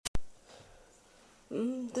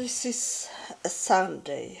This is a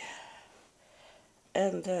Sunday,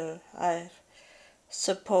 and I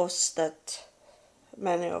suppose that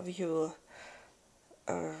many of you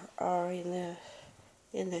are in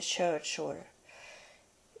a church or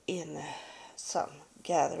in some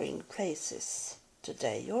gathering places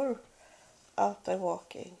today or out there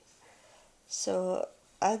walking. So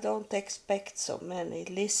I don't expect so many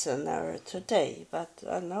listeners today, but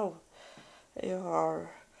I know you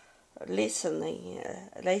are listening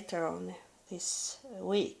later on this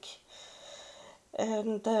week.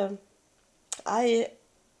 And I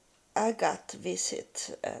got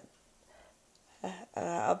visit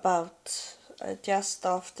about just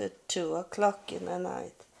after 2 o'clock in the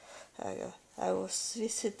night. I was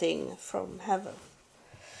visiting from heaven,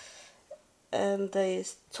 and they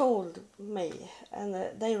told me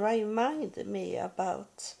and they reminded me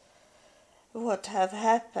about what have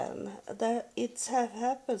happened. That it have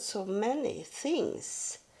happened so many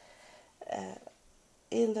things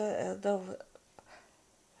in the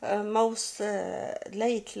most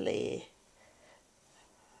lately.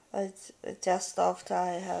 Just after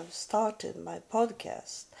I have started my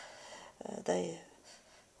podcast, they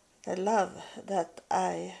love that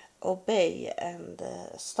I obey and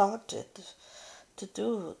started to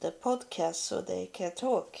do the podcast so they can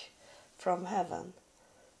talk from heaven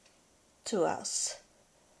to us.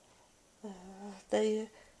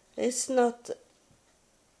 It's not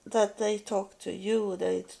that they talk to you,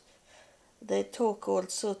 they talk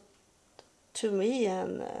also to me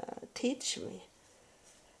and teach me.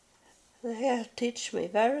 They teach me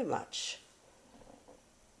very much.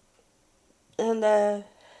 And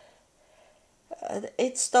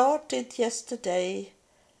it started yesterday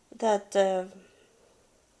that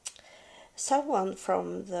someone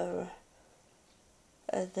from the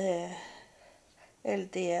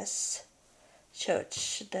LDS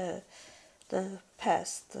church, the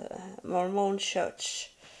past Mormon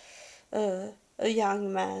church, a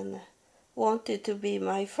young man wanted to be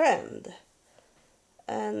my friend.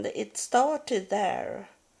 And it started there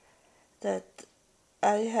that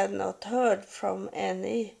I had not heard from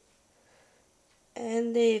any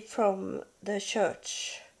from the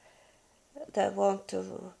church that want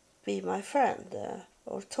to be my friend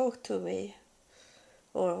or talk to me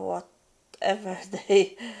or whatever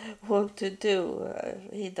they want to do.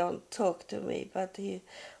 He don't talk to me, but he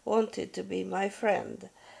wanted to be my friend.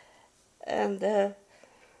 And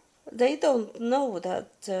they don't know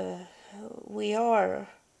that we are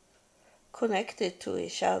connected to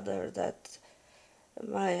each other, that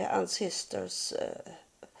my ancestors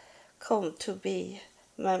come to be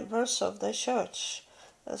members of the church.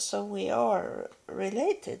 So we are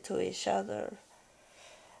related to each other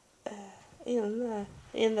in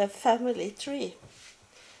the family tree.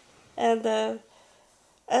 And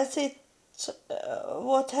as it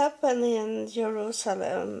what happened in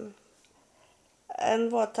Jerusalem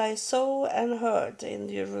and what I saw and heard in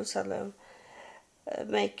Jerusalem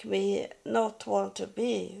make me not want to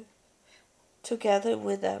be together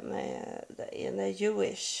with them in a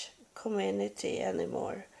Jewish community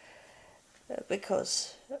anymore,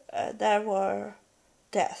 because there were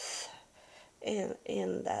death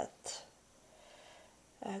in that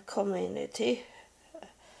community,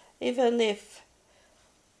 even if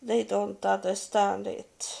they don't understand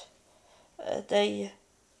it. They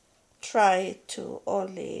try to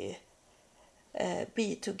only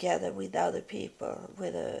be together with other people,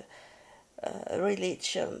 with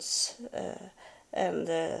religions, and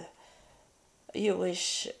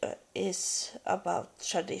Jewish is about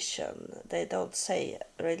tradition. They don't say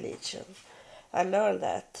religion. I learned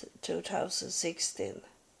that 2016.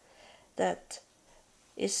 That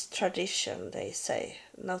is tradition, they say,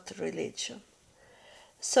 not religion.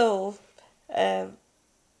 So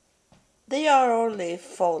they are only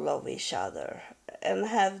full of each other and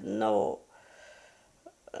have no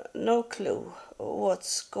clue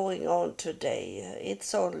what's going on today.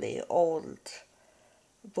 It's only old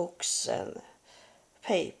books and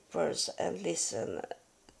papers and listen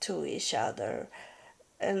to each other,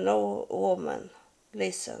 and no woman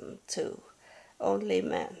listen to, only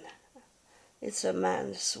men. It's a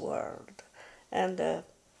man's world, and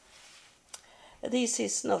this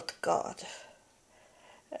is not God.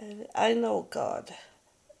 I know God.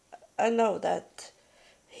 I know that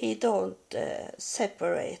he don't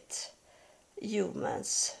separate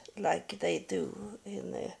humans like they do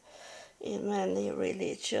in many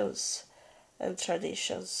religions and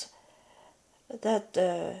traditions, that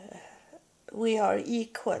we are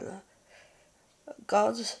equal.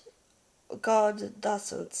 God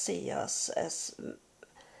doesn't see us as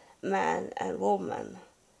man and woman.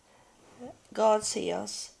 God sees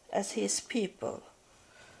us as his people,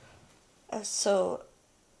 So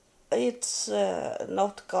it's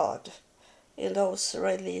not God in those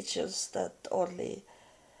religions that only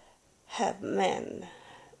have men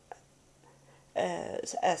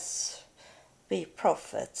as be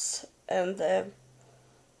prophets, and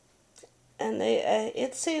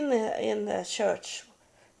it's in the church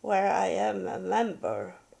where I am a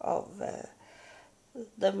member of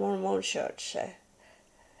the Mormon Church,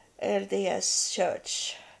 LDS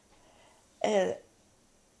Church. Uh,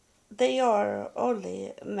 they are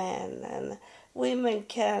only men, and women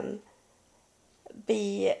can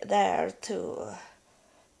be there to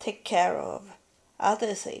take care of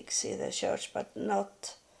other things in the church, but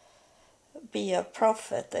not be a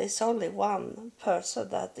prophet. There's only one person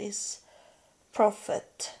that is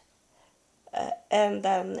prophet, and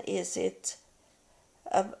then is it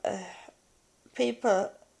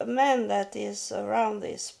people, men that is around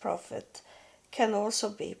this prophet can also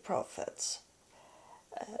be prophets.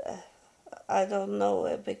 I don't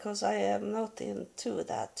know because I am not into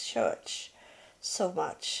that church so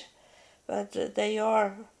much, but they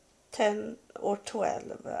are 10 or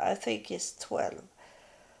 12, I think it's 12,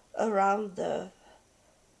 around the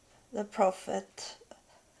prophet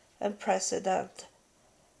and president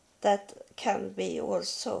that can be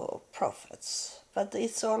also prophets, but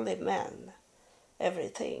it's only men,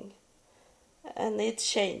 everything. And it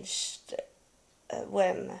changed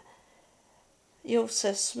when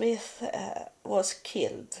Joseph Smith was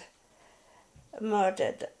killed,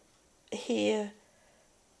 murdered.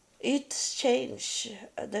 It changed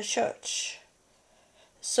the church.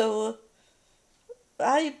 So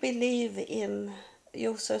I believe in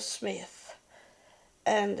Joseph Smith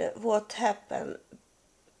and what happened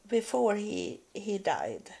before he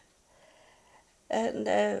died. And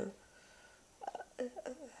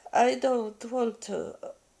I don't want to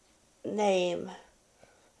name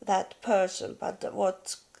that person, but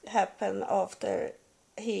what happened after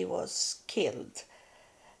he was killed.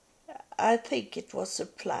 I think it was a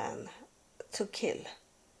plan to kill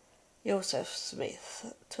Joseph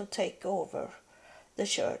Smith, to take over the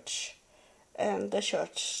church, and the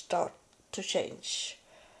church start to change.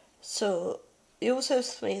 So Joseph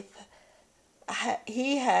Smith,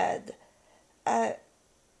 he had, I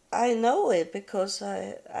know it because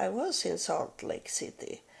I was in Salt Lake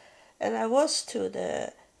City, and I was to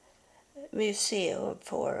the museum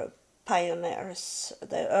for pioneers,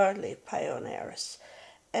 the early pioneers,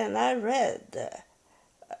 and I read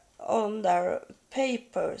on their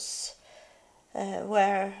papers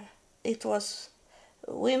where it was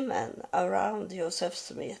women around Joseph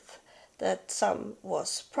Smith, that some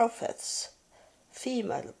was prophets,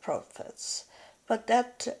 female prophets, but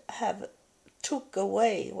that have took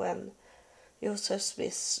away when Joseph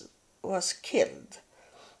Smith was killed.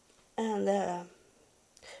 And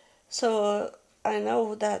so I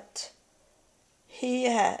know that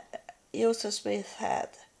Joseph Smith had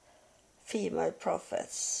female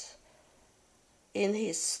prophets in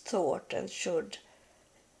his thought, and should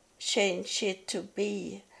change it to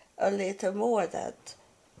be a little more that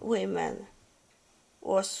women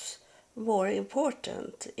was more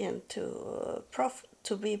important into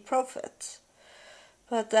to be prophets,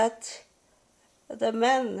 but that the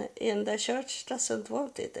men in the church doesn't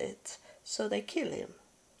want it, so they kill him.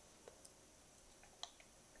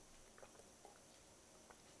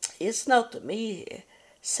 It's not me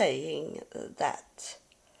saying that,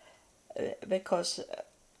 because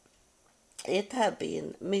it have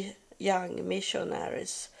been young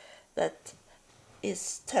missionaries that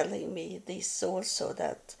is telling me this also,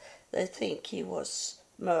 that they think he was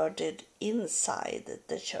murdered inside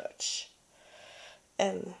the church.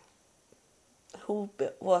 And who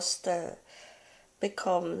was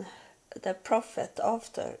become the prophet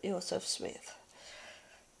after Joseph Smith?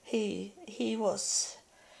 He was.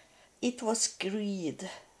 It was greed.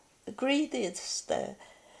 Greed is the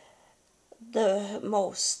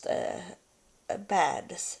most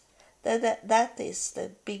bad. That is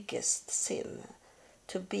the biggest sin,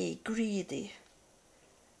 to be greedy.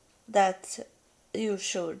 That you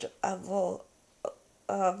should avoid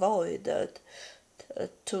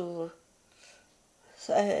to.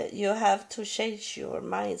 You have to change your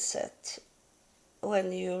mindset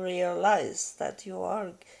when you realize that you are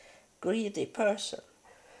a greedy person.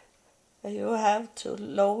 You have to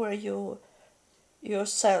lower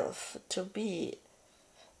yourself to be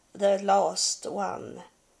the last one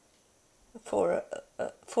for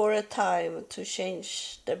a time, to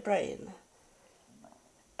change the brain.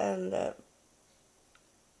 And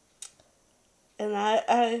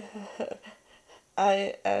I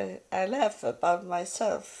I laugh about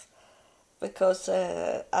myself, because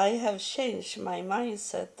I have changed my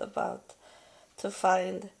mindset about to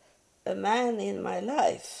find a man in my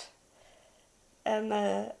life. And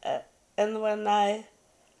when I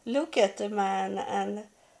look at a man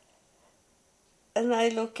and I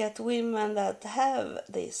look at women that have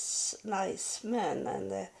these nice men,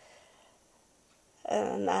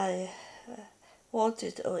 and I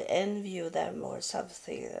wanted to envy them or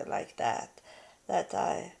something like that.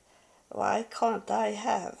 Why can't I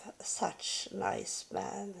have such nice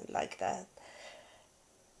man like that?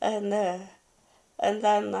 And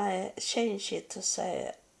then I change it to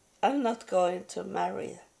say, I'm not going to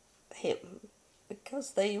marry him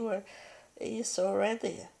because he's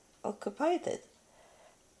already occupied.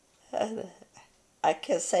 And I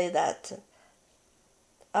can say that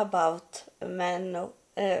about men,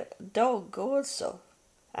 dog also,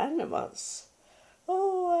 animals.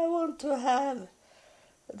 Oh, I want to have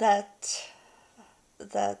that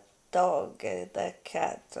dog, that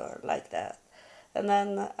cat, or like that. And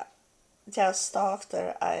then just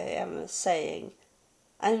after I am saying,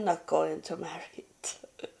 I'm not going to marry it.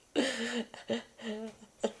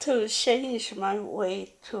 To change my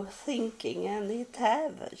way to thinking, and it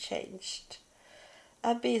have changed.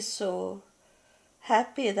 I'd be so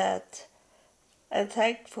happy that and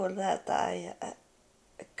thankful that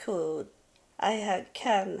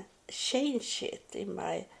can change it in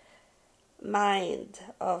my mind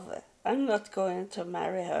of I'm not going to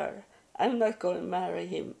marry her, I'm not going to marry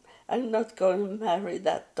him, I'm not going to marry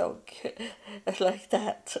that dog like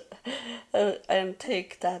that, and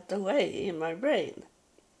take that away in my brain.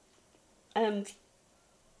 And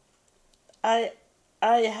I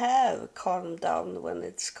have calmed down when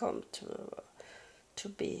it's come to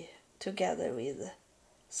be together with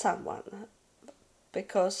someone,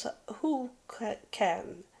 because who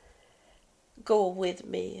can go with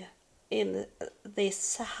me in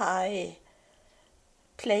this high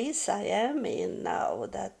place I am in now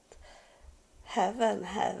that heaven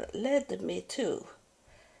have led me to?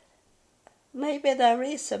 Maybe there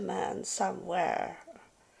is a man somewhere,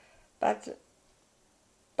 but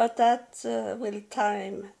that will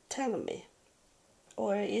time tell me.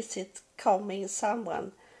 Or is it coming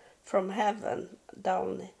someone from heaven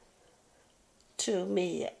down to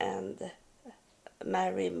me and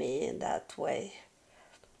marry me in that way?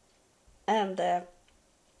 And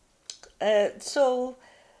so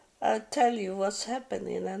I'll tell you what's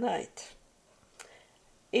happening at night.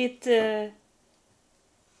 I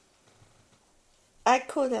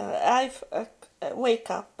wake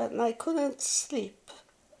up and I couldn't sleep,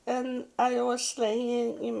 and I was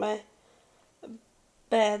laying in my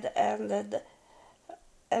bed,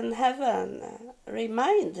 and heaven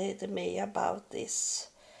reminded me about this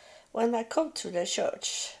when I come to the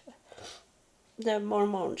church, the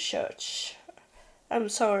Mormon church. I'm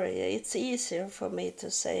sorry, it's easier for me to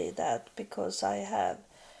say that because I have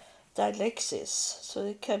dyslexia, so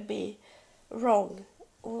it can be wrong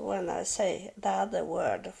when I say the other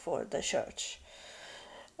word for the church.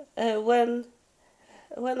 When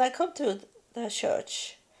I come to the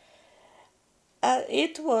church,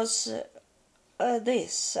 it was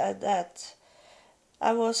that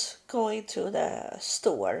I was going to the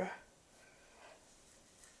store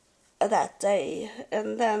that day,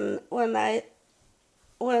 and then when I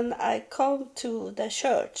come to the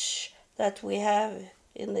church that we have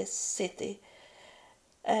in this city,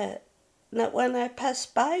 when I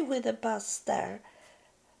passed by with the bus there,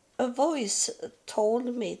 a voice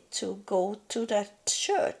told me to go to that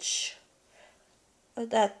church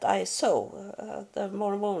that I saw, the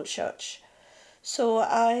Mormon church. So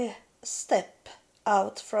I stepped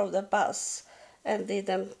out from the bus and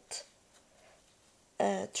didn't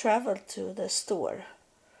travel to the store.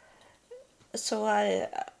 So I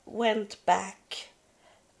went back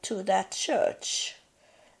to that church,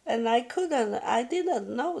 and I didn't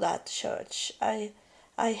know that church. I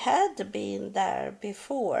had been there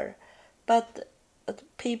before, but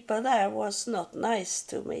people there was not nice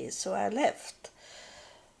to me, so I left.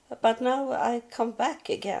 But now I come back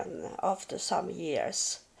again after some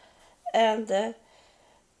years, and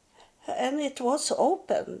it was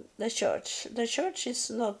open, the church. The church is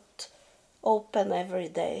not open every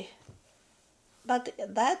day, but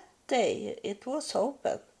that day it was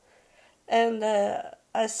open. And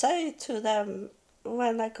I say to them,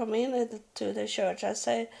 when I come into the church, I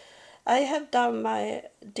say, I have done my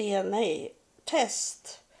DNA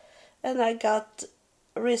test, and I got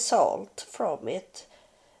result from it.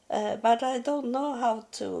 But I don't know how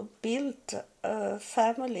to build a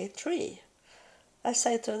family tree. I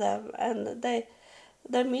say to them, and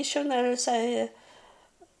the missionaries say,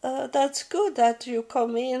 that's good that you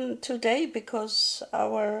come in today, because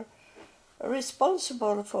our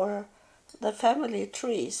responsible for the family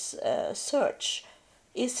trees search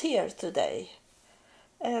is here today.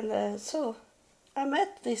 And so I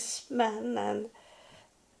met this man, and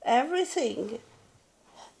everything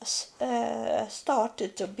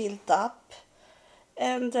started to build up.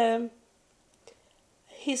 And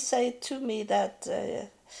he said to me that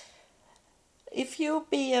if you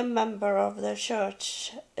be a member of the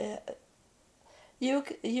church,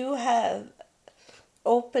 you have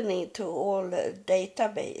opening to all the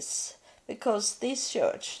database, because this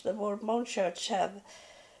church, the Mormon church, have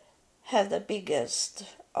the biggest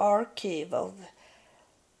archive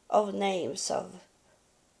of names of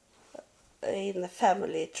in the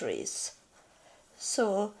family trees.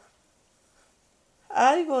 So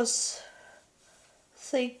I was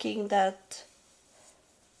thinking that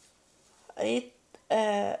I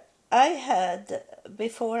had,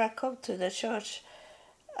 before I come to the church,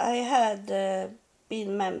 I had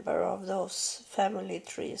been member of those family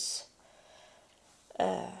trees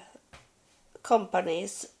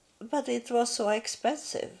companies, but it was so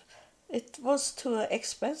expensive. It was too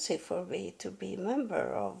expensive for me to be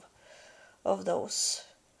member of those.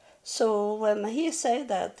 So when he said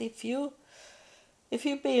that if you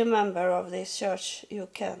be a member of this church, you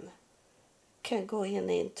can go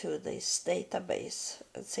into this database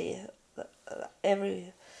and see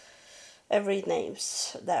every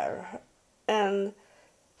names there. And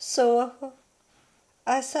so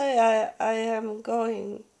I say I am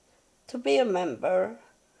going to be a member,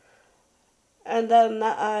 and then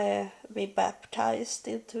I be baptized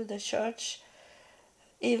into the church,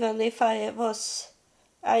 even if I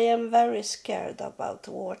am very scared about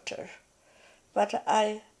water. But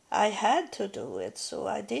I had to do it, so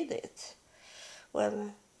I did it.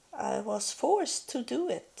 When I was forced to do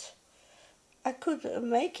it, I could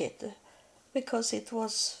make it, because it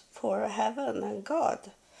was for heaven and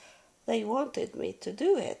God. They wanted me to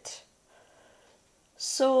do it.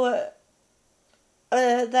 So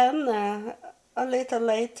then a little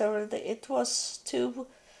later, it was 2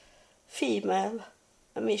 female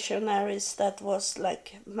missionaries that was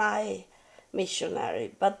like my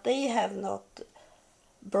missionary, but they have not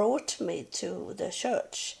brought me to the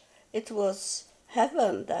church. It was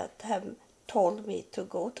heaven that have told me to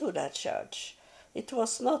go to that church. It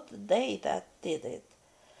was not they that did it.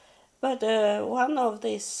 But one of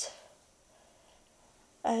these,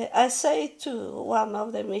 I say to one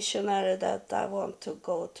of the missionaries that I want to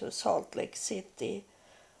go to Salt Lake City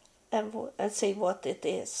and see what it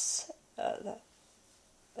is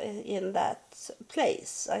in that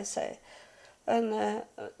place, I say. And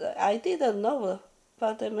I didn't know,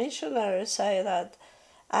 but the missionary say that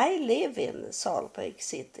I live in Salt Lake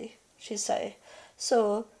City, she say.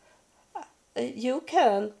 So you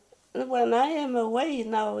can, when I am away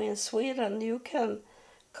now in Sweden, you can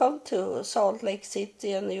come to Salt Lake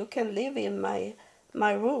City and you can live in my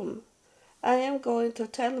room. I am going to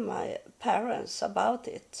tell my parents about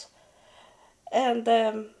it. And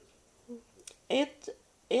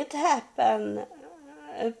it happened,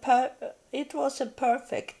 it was a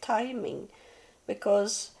perfect timing,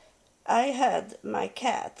 because I had my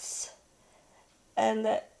cats,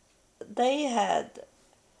 and they had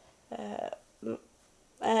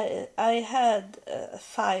I had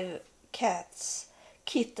 5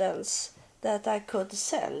 kittens that I could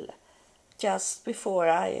sell just before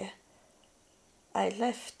I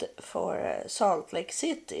left for Salt Lake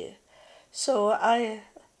City. So I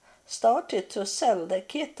started to sell the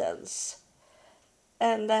kittens,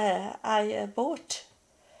 and I bought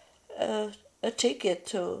a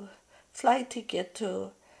flight ticket to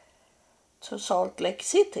Salt Lake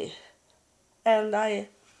City, and I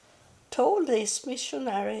told this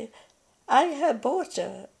missionary I have bought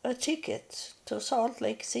a ticket to Salt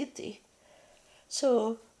Lake City.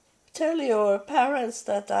 So tell your parents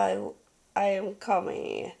that I am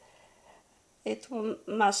coming. It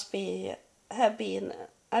must have been.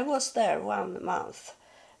 I was there 1 month,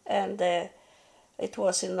 and it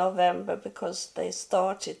was in November, because they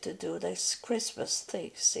started to do this Christmas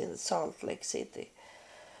things in Salt Lake City.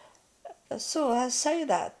 So I say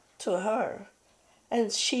that to her,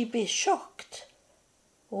 and she be shocked.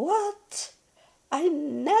 What? I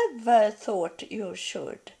never thought you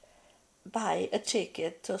should buy a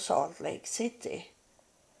ticket to Salt Lake City.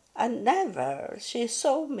 I never. She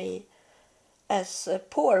saw me as a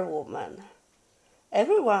poor woman.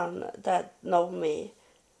 Everyone that know me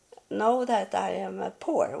know that I am a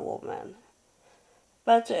poor woman.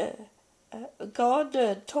 But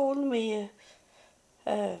God told me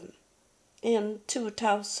in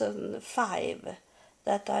 2005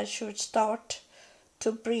 that I should start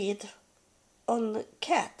to breed on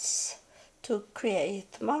cats to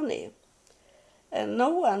create money. And no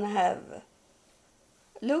one have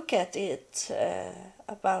look at it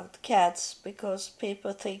about cats because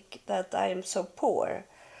people think that I am so poor.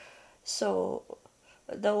 So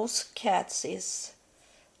those cats is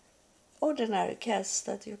ordinary cats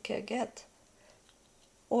that you can get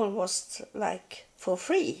almost like for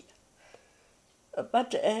free.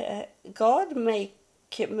 But God make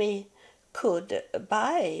me could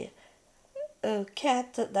buy a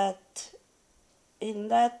cat that in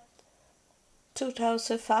that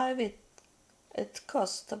 2005 it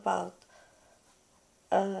cost about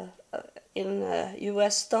uh, in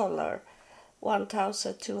US dollar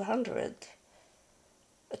 1,200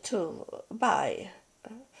 to buy.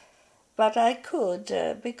 But I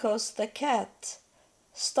could because the cat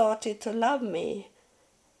started to love me.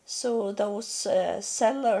 So those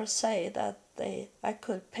sellers say that I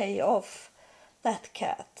could pay off that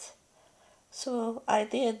cat. So I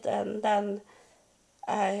did, and then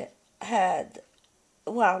I had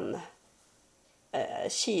one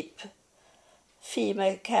cheap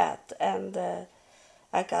female cat, and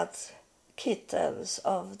I got kittens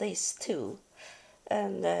of these two.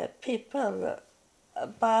 And people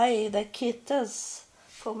buy the kittens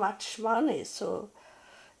for much money. So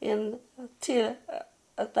until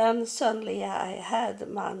then suddenly I had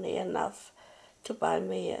money enough to buy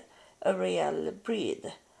me a real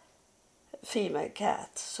breed female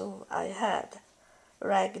cat. So I had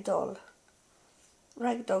ragdoll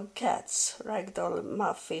cats, ragdoll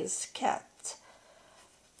muffins cat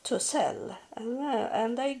to sell,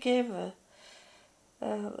 and I gave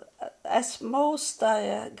as most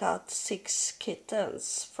I got 6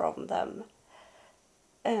 kittens from them,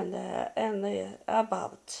 and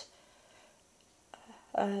about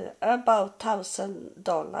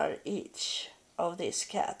 $1,000 each of these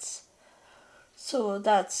cats. So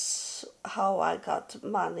that's how I got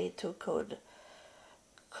money to could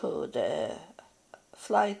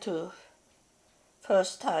fly to.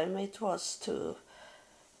 First time it was to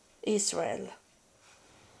Israel,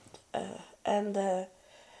 and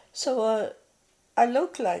so I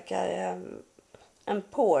look like I am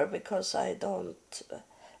poor because I don't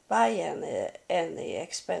buy any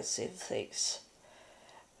expensive things,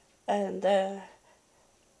 and then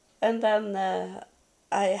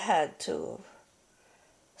I had to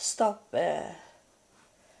stop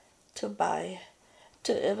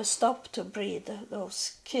stop to breed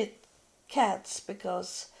those cats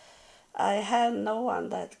because I had no one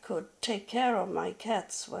that could take care of my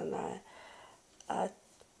cats when I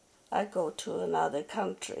go to another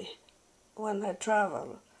country. When I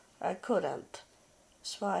travel, I couldn't,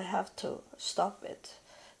 so I have to stop it.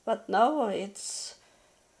 But now it's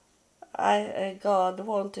God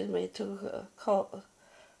wanted me to come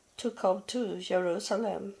to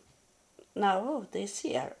Jerusalem now this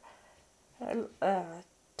year,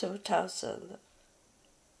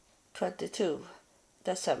 2022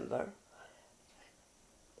 December.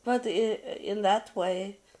 But in that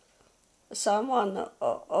way, someone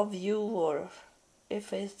of you, or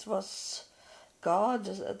if it was God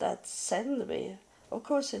that sent me, of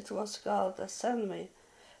course it was God that sent me,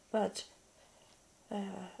 but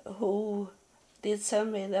who did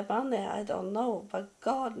send me the money, I don't know, but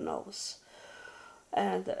God knows.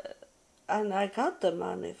 And I got the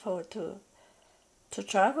money to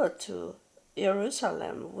travel to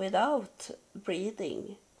Jerusalem without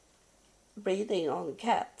breeding on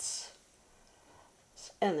cats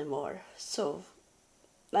anymore. So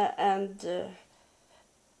and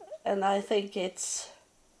I think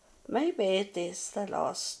maybe it is the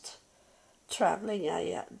last traveling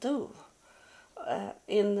I do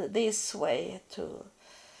in this way.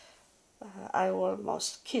 I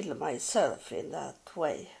almost kill myself in that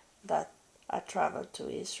way, that I traveled to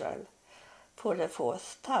Israel for the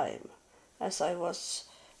 4th time, as I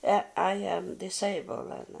am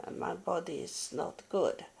disabled and my body is not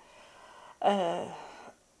good.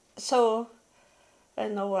 So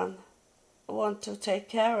no one want to take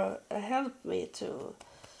care of, help me to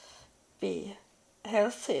be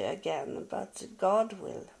healthy again, but God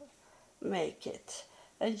will make it.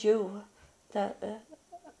 And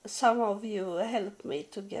some of you help me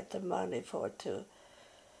to get the money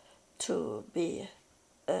to be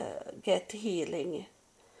get healing,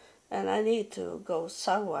 and I need to go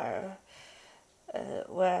somewhere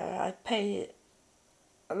where I pay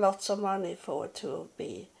lots of money for to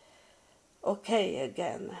be okay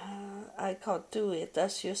again. I can't do it,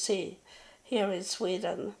 as you see here in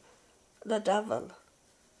Sweden. The devil,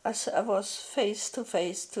 as I was face to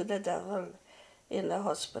face to the devil in the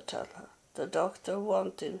hospital. The doctor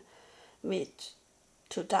wanted me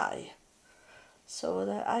to die, so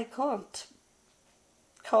that I can't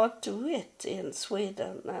do it in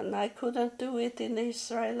Sweden, and I couldn't do it in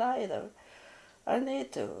Israel either. I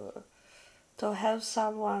need to have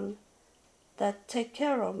someone that take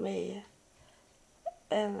care of me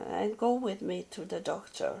and go with me to the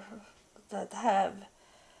doctor, that have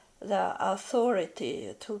the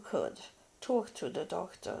authority to could talk to the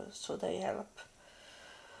doctor so they help.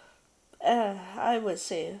 I will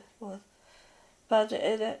see. But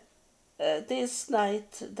this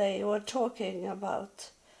night they were talking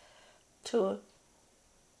about to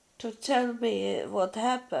tell me what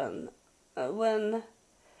happened when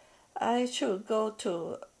I should go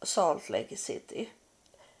to Salt Lake City.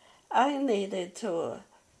 I needed to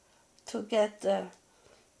get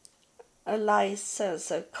a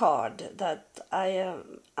license, a card that I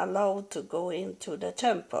am allowed to go into the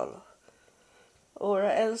temple, or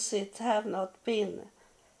else it have not been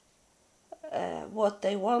what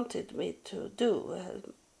they wanted me to do,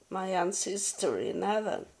 my ancestor in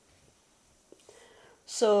heaven.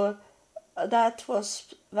 So that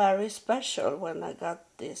was very special when I got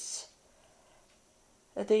this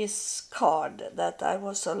card that I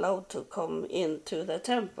was allowed to come into the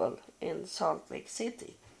temple in Salt Lake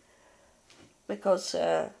City, because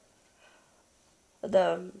the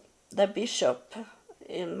bishop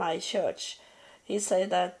in my church, he said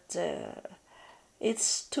that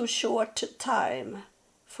it's too short time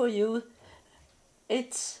for you.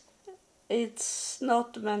 It's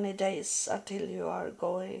not many days until you are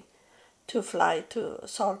going to fly to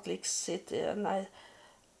Salt Lake City, and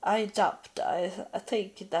I doubt. I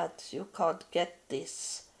think that you can't get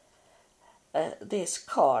this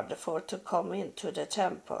card for to come into the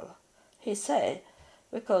temple. He say,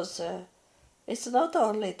 because it's not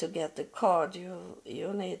only to get the card.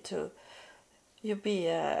 You need to be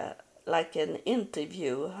like an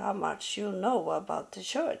interview how much you know about the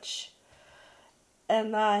church.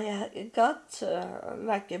 And I got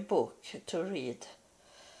like a book to read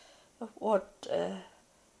what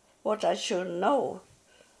I should know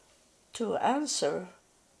to answer.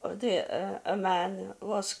 A man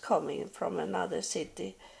was coming from another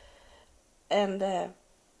city and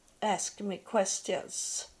asked me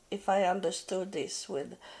questions if I understood this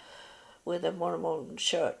with the Mormon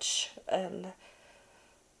church, and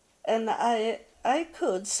I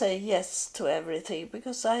could say yes to everything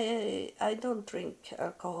because I don't drink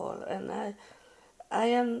alcohol, and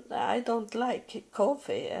I don't like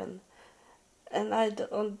coffee, and I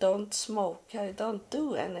don't smoke. I don't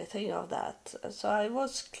do anything of that. So I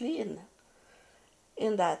was clean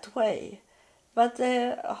in that way. But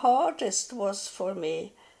the hardest was for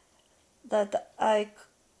me that I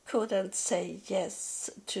couldn't say yes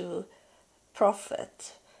to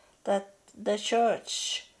prophet, that the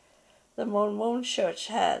church, the Mormon church,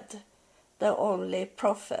 had the only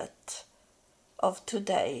prophet of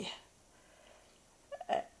today.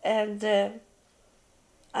 And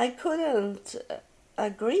I couldn't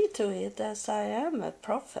agree to it as I am a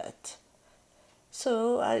prophet.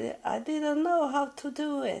 So I didn't know how to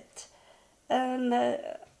do it. And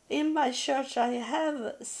in my church I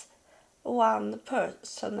have one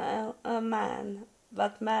person, a man,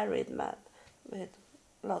 but married man with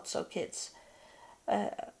lots of kids.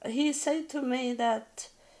 He said to me that,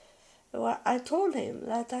 well, I told him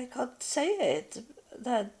that I can't say it,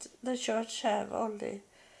 that the church have only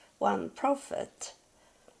one prophet.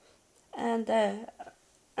 And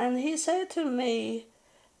he said to me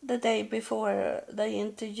the day before the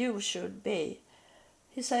interview should be,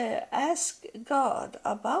 he said, ask God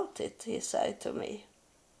about it, he said to me.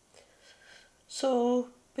 So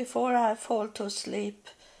before I fall to sleep,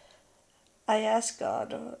 I ask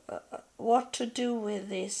God what to do with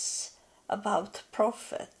this about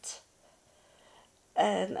prophet.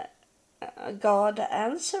 And God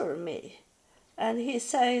answered me. And he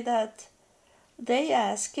said that they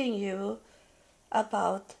asking you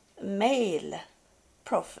about male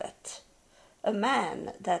prophet, a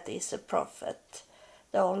man that is a prophet,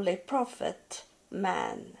 the only prophet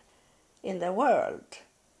man in the world.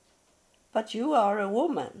 But you are a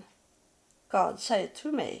woman, God said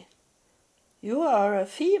to me. You are a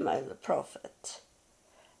female prophet.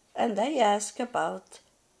 And they ask about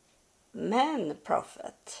man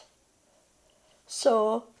prophet.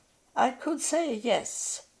 So I could say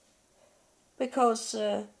yes, because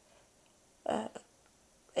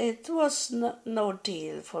it was no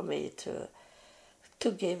deal for me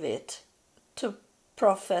to give it to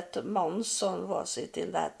Prophet Monson, was it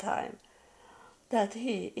in that time, that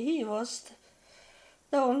he was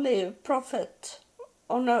the only prophet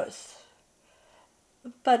on earth.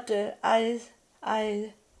 But I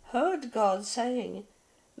heard God saying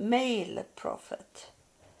male prophet.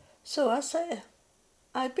 So I say,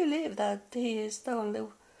 I believe that he is the only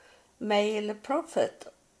male prophet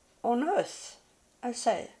on earth, I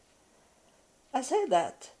say. I say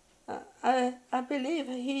that. I believe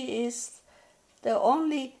he is the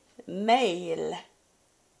only male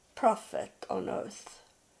prophet on earth.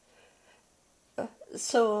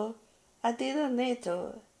 So I didn't need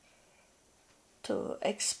to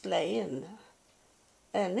explain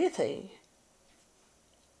anything,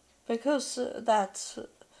 because that's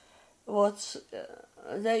what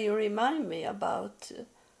they remind me about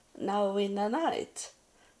now in the night,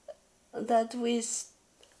 that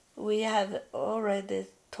we have already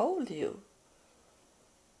told you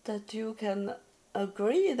that you can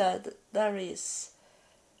agree that there is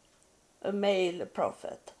a male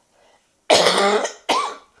prophet.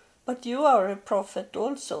 But you are a prophet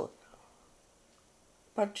also.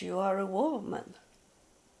 But you are a woman.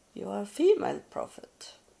 You are a female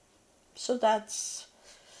prophet. So that's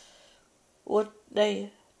what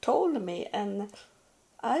they told me. And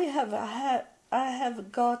I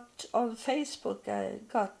have got on Facebook, I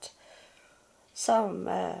got some,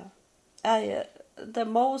 the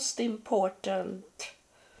most important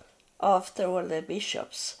after all the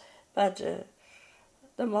bishops, but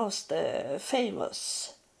the most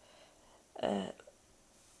famous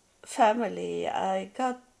family, I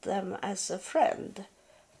got them as a friend.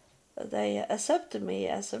 They accepted me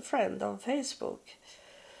as a friend on Facebook.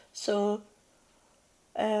 So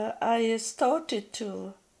I started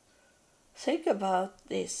to think about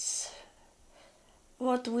this.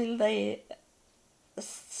 What will they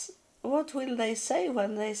say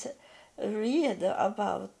when they read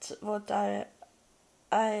about what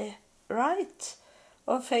I write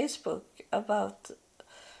on Facebook about?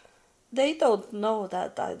 They don't know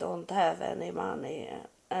that I don't have any money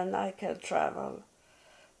and I can travel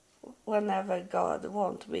whenever God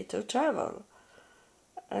wants me to travel.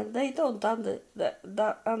 And they don't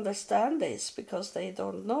understand this because they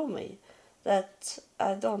don't know me, that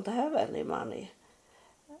I don't have any money.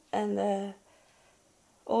 And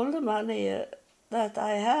all the money that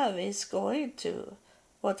I have is going to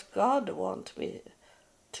what God wants me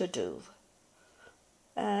to do.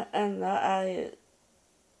 And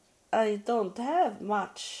I don't have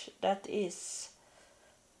much that is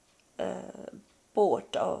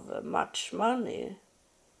bought of much money.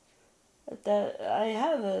 I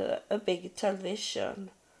have a big television,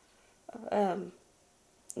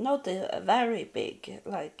 not a very big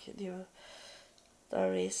like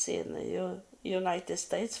there is in the United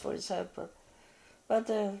States, for example, but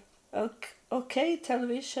okay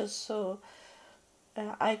television, so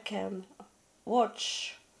I can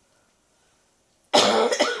watch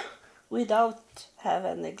without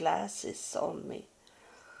having any glasses on me.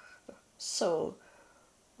 So,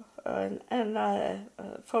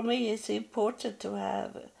 for me it's important to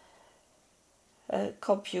have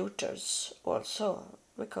computers also,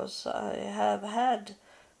 because I have had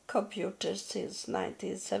computers since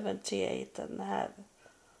 1978 and have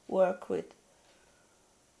worked with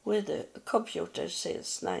computers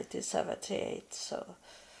since 1978. So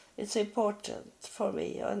it's important for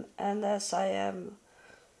me, and as I am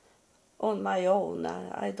on my own,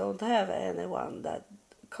 I don't have anyone that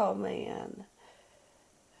coming and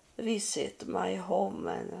visit my home,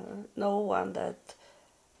 and no one that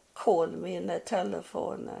call me in the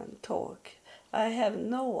telephone and talk. I have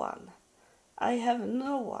no one.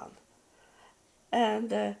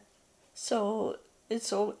 And so it's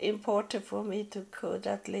so important for me to could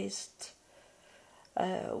at least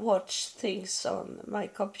watch things on my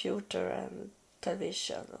computer and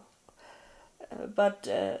television. But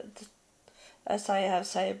as I have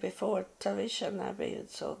said before, television has been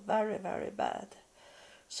so very, very bad.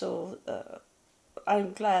 So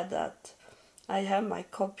I'm glad that I have my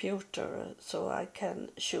computer so I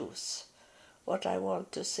can choose what I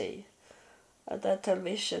want to see. The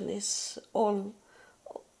television is all.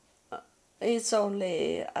 It's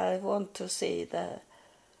only I want to see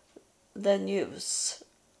the news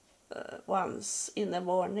once in the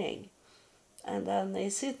morning, and then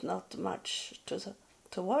is it not much to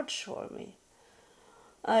watch for me.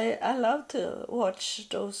 I love to watch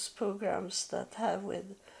those programs that have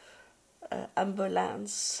with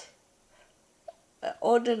ambulance,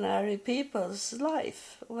 ordinary people's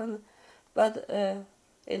life, but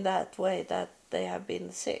in that way that they have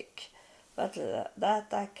been sick, but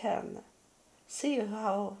that I can see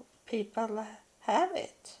how people have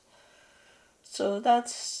it. So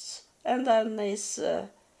that's, and then these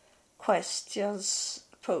questions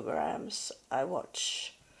programs I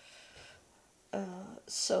watch.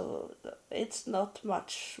 So it's not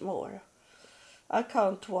much more. I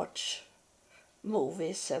can't watch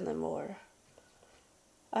movies anymore.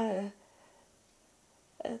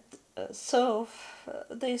 So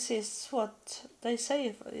this is what they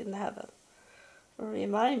say in heaven.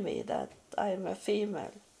 remind me that I'm a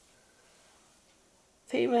female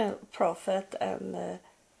prophet, and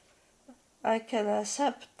I can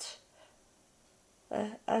accept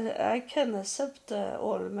I can accept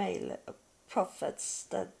all male prophets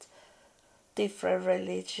that different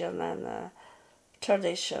religion and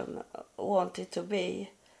tradition want it to be,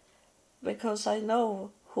 because I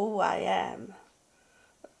know who I am,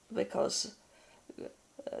 because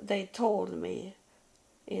they told me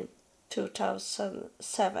in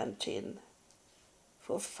 2017,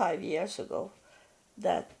 for 5 years ago,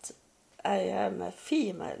 that I am a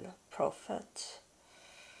female prophet.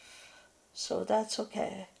 So that's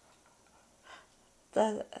okay.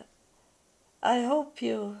 That I hope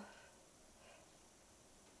you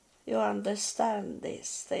understand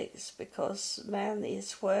these things, because man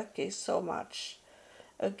is working so much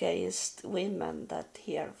against women that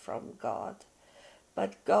hear from God.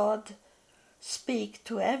 But God speak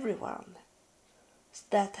to everyone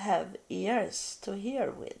that have ears to hear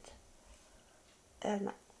with.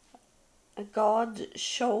 And God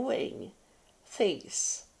showing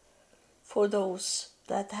things for those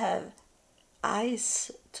that have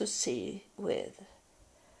eyes to see with.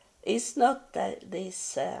 It's not that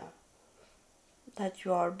that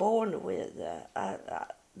you are born with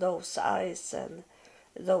those eyes and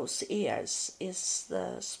those ears. Is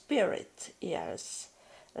the spirit ears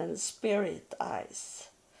and spirit eyes.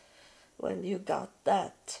 When you got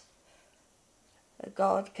that,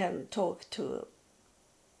 God can talk to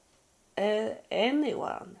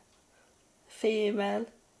anyone, female,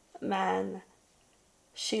 man,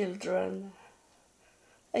 children,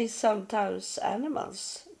 and sometimes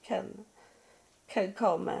animals can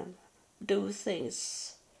come and do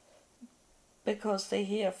things because they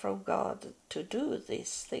hear from God to do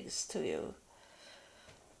these things to you.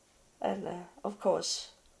 And of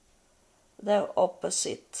course, the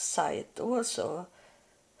opposite side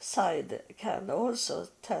can also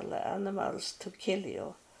tell animals to kill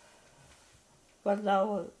you. But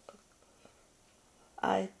now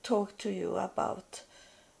I talk to you about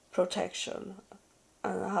protection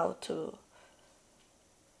and how to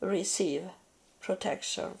receive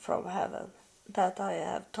protection from heaven. That I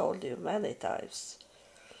have told you many times.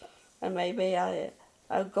 And maybe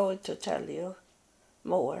I'm going to tell you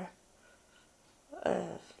more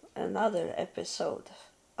another episode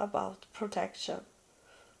about protection.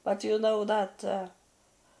 But you know that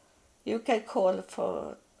you can call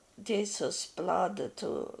for Jesus' blood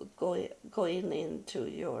to go into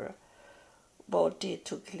your body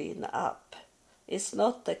to clean up. It's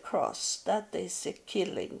not the cross. That is a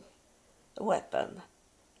killing weapon.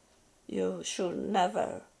 You should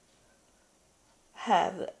never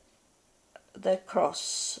have the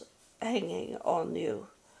cross hanging on you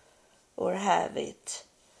or have it,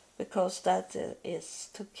 because that is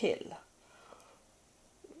to kill.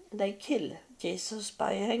 They kill Jesus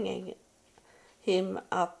by hanging him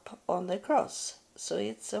up on the cross. So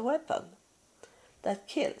it's a weapon that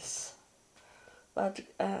kills. But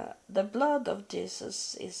the blood of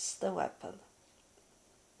Jesus is the weapon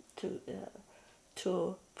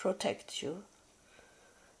to protect you.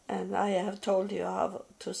 And I have told you how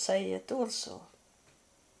to say it also.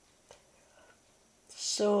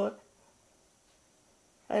 So,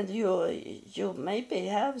 and you maybe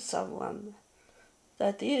have someone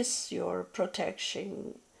that is your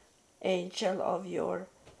protection angel of your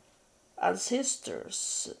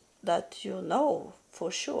ancestors that you know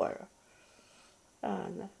for sure.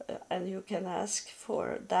 And you can ask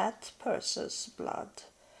for that person's blood.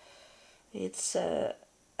 It's that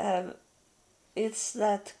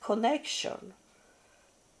connection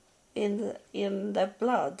in the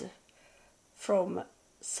blood from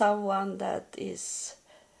someone that is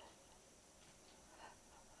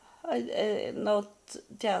not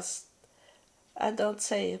just, I don't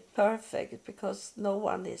say perfect, because no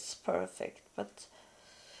one is perfect, but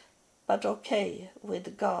okay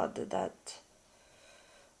with God, that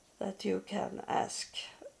you can ask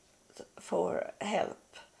for help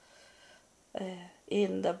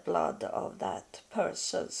in the blood of that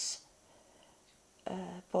person's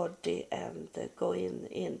body, and go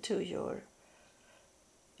into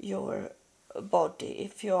your body,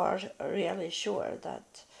 if you are really sure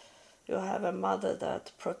that you have a mother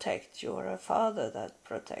that protects you or a father that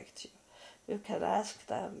protects you. You can ask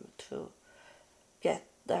them to get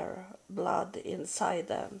their blood inside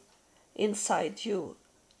you,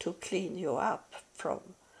 to clean you up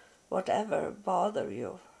from whatever bother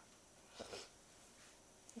you.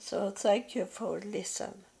 So thank you for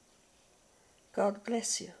listening. God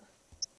bless you.